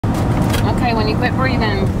Okay, when you quit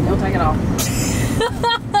breathing, you'll take it off.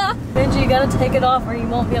 Benji, you gotta take it off or you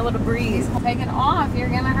won't be able to breathe. Take it off, you're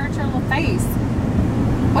gonna hurt your little face.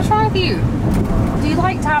 What's wrong with you? Do you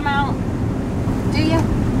like timeout? Do you?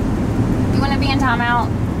 You wanna be in timeout?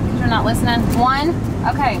 Because you're not listening? 1,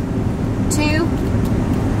 okay. 2,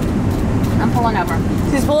 I'm pulling over.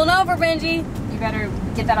 She's pulling over, Benji. You better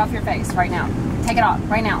get that off your face right now. Take it off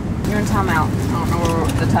right now. You're in timeout. I don't know where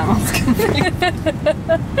the timeout's gonna be.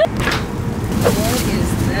 What is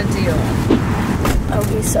the deal? Oh,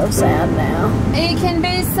 he's so sad now. He can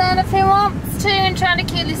be sad if he wants to and try to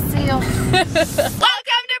kill himself. Welcome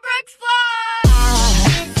to Brooke's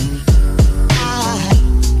Vlog!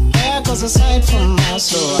 There goes a sight from my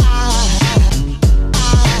soul.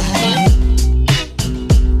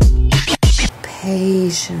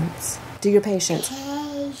 Patience. Do your patience.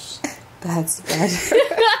 That's bad.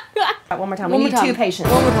 One more time. We need 2 patience.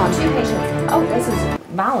 One more time. 2 patience. Oh, this is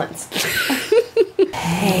balance.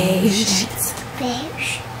 Patience.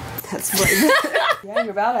 That's what. Yeah,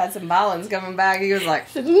 you're about to have some balance coming back. He was like,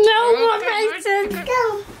 no more patience. Let's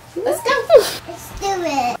go. Let's go. Let's do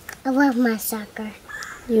it. I love my soccer.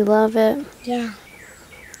 You love it? Yeah.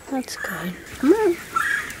 That's good. Come on.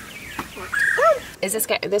 Is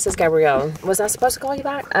this is Gabrielle. Was I supposed to call you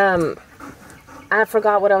back? I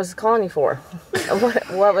forgot what I was calling you for.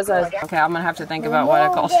 What was I? Okay, I'm gonna have to think about what I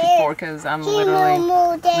called you for because I'm literally.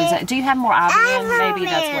 Do you have more Avian? Maybe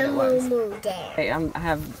that's what it was. Hey, I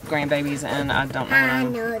have grandbabies and I don't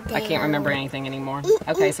know. I can't remember anything anymore.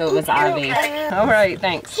 Okay, so it was Ivy. All right,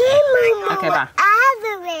 thanks. Okay, bye.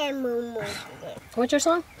 What's your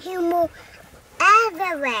song?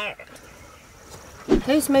 Everywhere.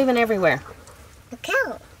 Who's moving everywhere? The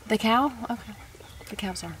cow. The cow? Okay. The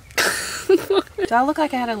cows are. Do I look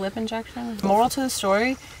like I had a lip injection? Moral to the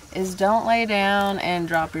story is don't lay down and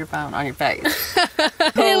drop your phone on your face.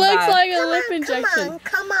 It looks like a lip injection.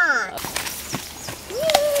 Come on.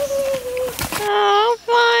 Oh,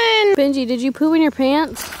 fun. Benji, did you poo in your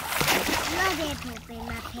pants? No, they poop in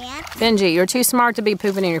my pants. Benji, you're too smart to be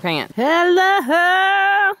pooping in your pants.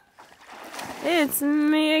 Hello. It's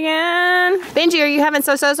me again. Benji, are you having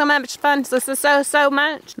so much fun? So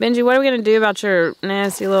much. Benji, what are we gonna do about your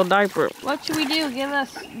nasty little diaper? What should we do? Give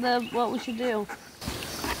us what we should do.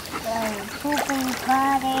 Pooping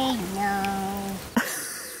potty, no.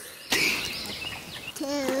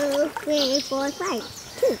 2, 3, 4, 5.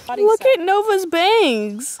 2. Look at Nova's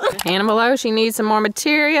bangs. Hannah below, she needs some more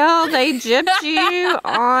material. They gypped you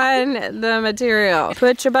on the material.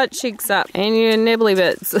 Put your butt cheeks up and your nibbly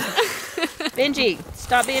bits. Benji,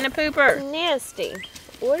 stop being a pooper. Nasty.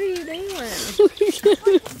 What are you doing? Okay,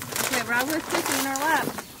 right with Cookie in our lap.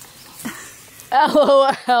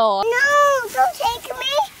 LOL. No, don't take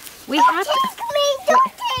me.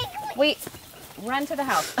 Don't take me. Run to the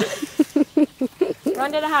house.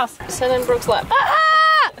 Run to the house. Sit in Brooke's lap.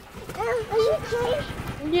 Ah! Are you okay?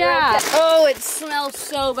 Yeah. Oh, it smells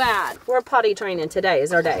so bad. We're potty training. Today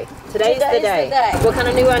is our day. Today's the day. What kind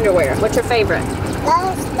of new underwear? What's your favorite?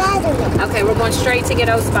 Oh, Spider-Man. Okay, we're going straight to get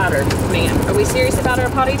O Spider-Man. Are we serious about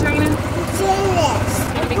our potty training? Serious.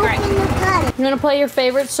 That'd be great. You want to play your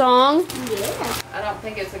favorite song? Yeah. I don't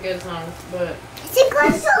think it's a good song, but... It's a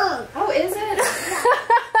good song. Oh, is it?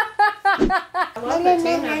 I love it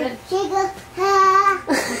too.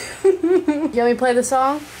 You want me to play the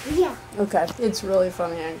song? Yeah. Okay. It's really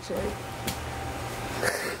funny, actually.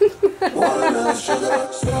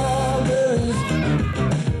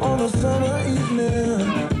 On a summer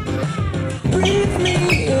evening, breathe me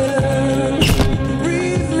in,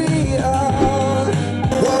 breathe me out.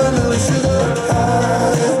 Watermelon sugar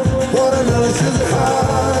high, watermelon sugar high.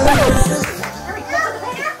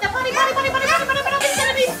 It's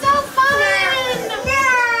gonna be so fun!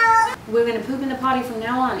 We're gonna poop in the potty from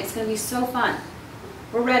now on. It's gonna be so fun.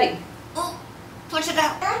 We're ready. Oh, push it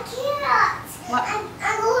out. I can't. What? I'm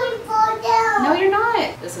going to fall down. No, you're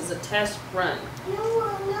not. This is a test run. No,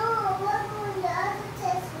 we're going to the other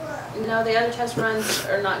test run. No, the other test runs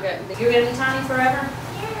are not good. You're gonna be tiny forever?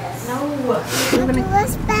 Yes. No.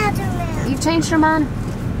 What's Spider-Man? You've changed your mind?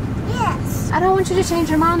 Yes. I don't want you to change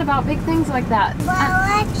your mind about big things like that. Well,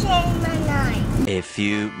 I changed my mind. A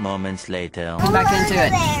few moments later. Back into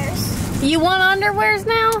it. Underwears. You want underwears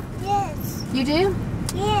now? Yes. You do?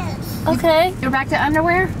 Yes. Okay. You're back to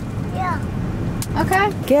underwear? Yeah.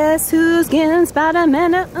 Okay. Guess who's getting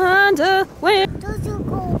Spider-Man underwear? Those will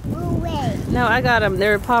go away. No, I got them.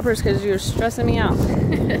 They're poppers because you're stressing me out.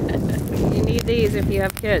 You need these if you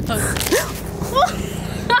have kids.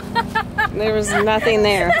 There was nothing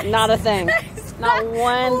there. Not a thing. Not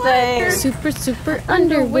one thing. Super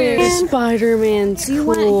underwear. Spider-Man's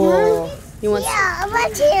cool. You want? Yeah,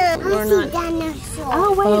 watch him. We're I not- see dinosaurs.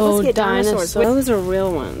 Oh wait, Oh, let's get dinosaurs. dinosaurs. Those are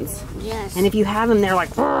real ones. Yes. And if you have them, they're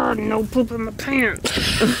like, no poop in my pants.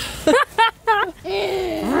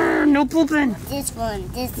 No pooping. This one,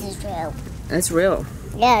 this is real. That's real.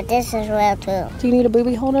 Yeah, this is real too. Do you need a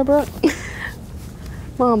booby holder, Brooke?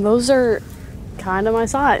 Mom, those are kind of my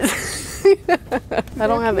size. I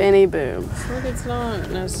don't have any boobs. But it's not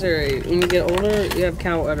necessary. When you get older, you have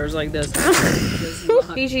cow udders like this.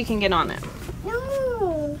 Fiji can get on it.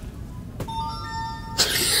 No.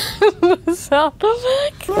 Sound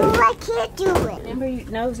effect. No, I can't do it. Remember,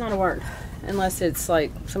 no is not a word. Unless it's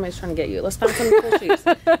like somebody's trying to get you. Let's find some cool shoes.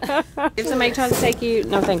 If somebody tries to take you,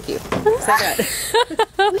 no thank you. Say that.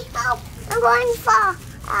 Oh, I'm going to fall.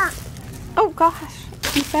 Ah, Oh gosh,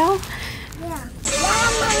 you fell? yeah.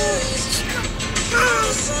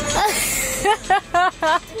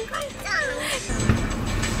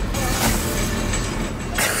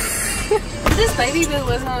 If this baby boo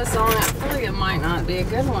listen to a song, I feel like it might not be a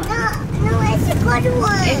good one. No, it's a good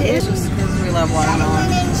one. It is just because we love watermelon.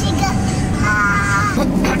 And then she goes, ah.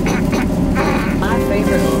 My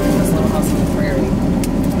favorite one was Little House on the Prairie.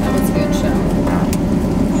 That was a good show.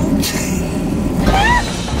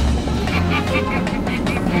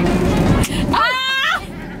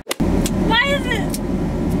 Why is it?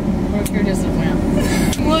 Brooke, you're just a wimp.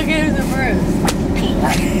 Look at the bruise.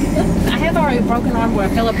 I have already a broken arm where I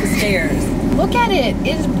fell up the stairs. Look at it.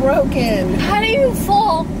 It's broken. How do you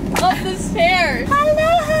fall up the stairs? I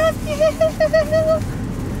love you.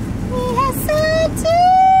 We have such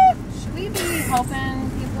a... Should we be helping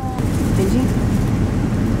people? Did you?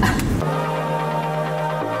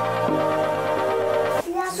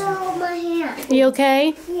 You have to hold my hand. You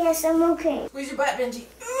okay? Yes, I'm okay. Squeeze your butt, Benji.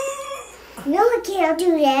 No, I can't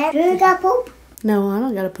do that. You got poop? No, I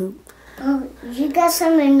don't gotta poop. Oh, you got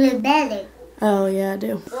some in your belly. Oh yeah, I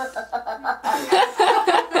do.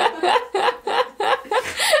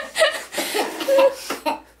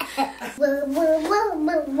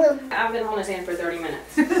 I've been holding his hand for 30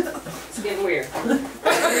 minutes. It's getting weird.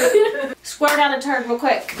 Squirt out a turd real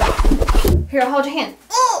quick. Here, I'll hold your hand.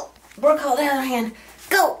 Brooke, hold the other hand.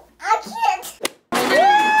 Go. I can't.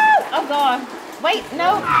 Oh, God. Wait,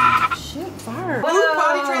 no. Shoot, fire. Who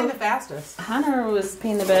potty trained the fastest? Hunter was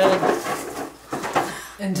peeing the bed.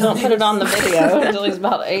 Until Don't put it on the video until he's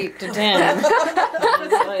about 8 to 10.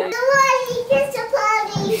 Somebody gets a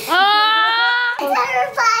potty. Ah!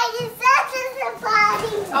 Everybody says it's a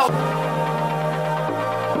potty.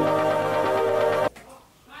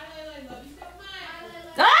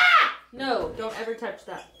 Ah! No, don't ever touch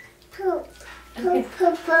that. Poop. Poop,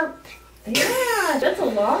 poop, poop. Yeah, that's a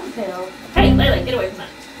long tail. Hey, Layla, get away from that.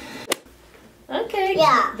 Okay.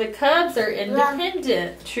 Yeah. The cubs are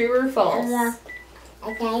independent. True or false?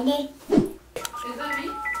 Okay. Is that me?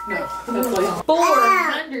 No.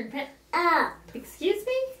 400 pounds. Up. Excuse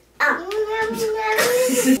me? Up.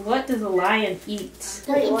 What does a lion eat?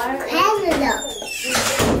 Canada.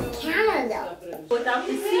 Canada. Without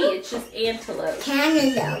the C, it's just antelope.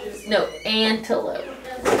 Canada. No, antelope.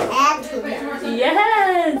 Antelope.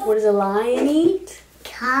 Yes. What does a lion eat?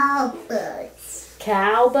 Cowbirds.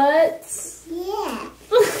 Cow butts. Yeah.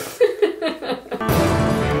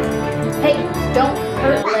 Hey, don't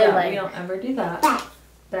hurt We Lele. don't ever do that. Back.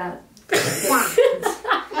 That.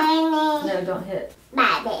 Annie. No, don't hit.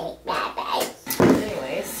 Bye, bye.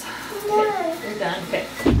 Anyways, you're done. Okay.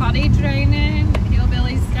 Potty training,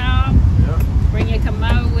 hillbilly style. Bring your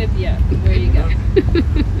commode with you. There you go.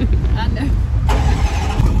 I know.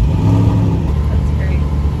 That's great.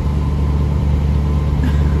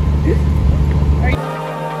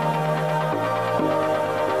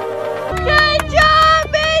 Good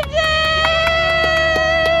job, baby!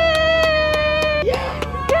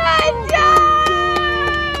 Good job!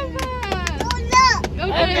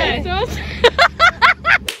 Okay.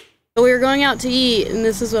 We were going out to eat, and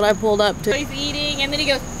this is what I pulled up to. He's eating, and then he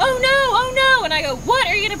goes, oh no, and I go, what,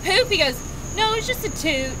 are you gonna poop? He goes, no, it's just a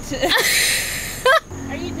toot.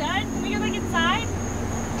 Are you done? Can we go back inside?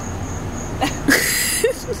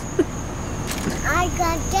 I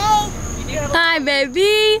got cake. You do have a Hi,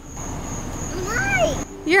 baby. Hi.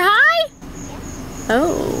 You're high?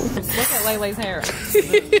 Oh. Look at Layla's hair.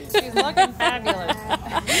 She's looking fabulous.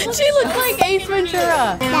 She looks like Ace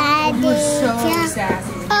Ventura. Daddy. So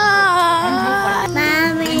sassy. Ah.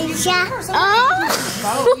 Mommy.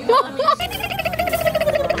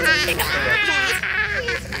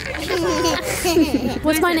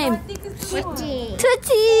 What's my name? Tootsie.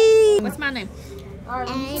 Tootsie. What's my name?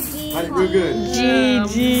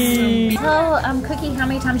 Gigi. Tell Cookie how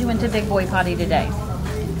many times you went to Big Boy Potty today.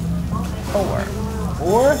 4.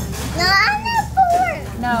 No, I'm not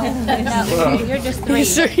 4. No, you're just 3.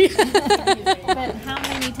 But how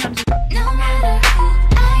many times? No matter who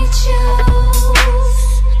I choose,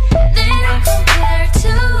 they don't compare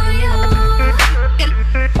to you.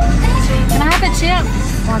 Can I have a chip?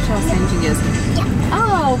 Watch how stingy he is.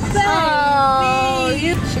 Oh, baby. Oh,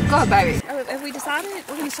 you should go, baby. Have we decided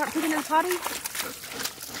we're going to start picking in the potty?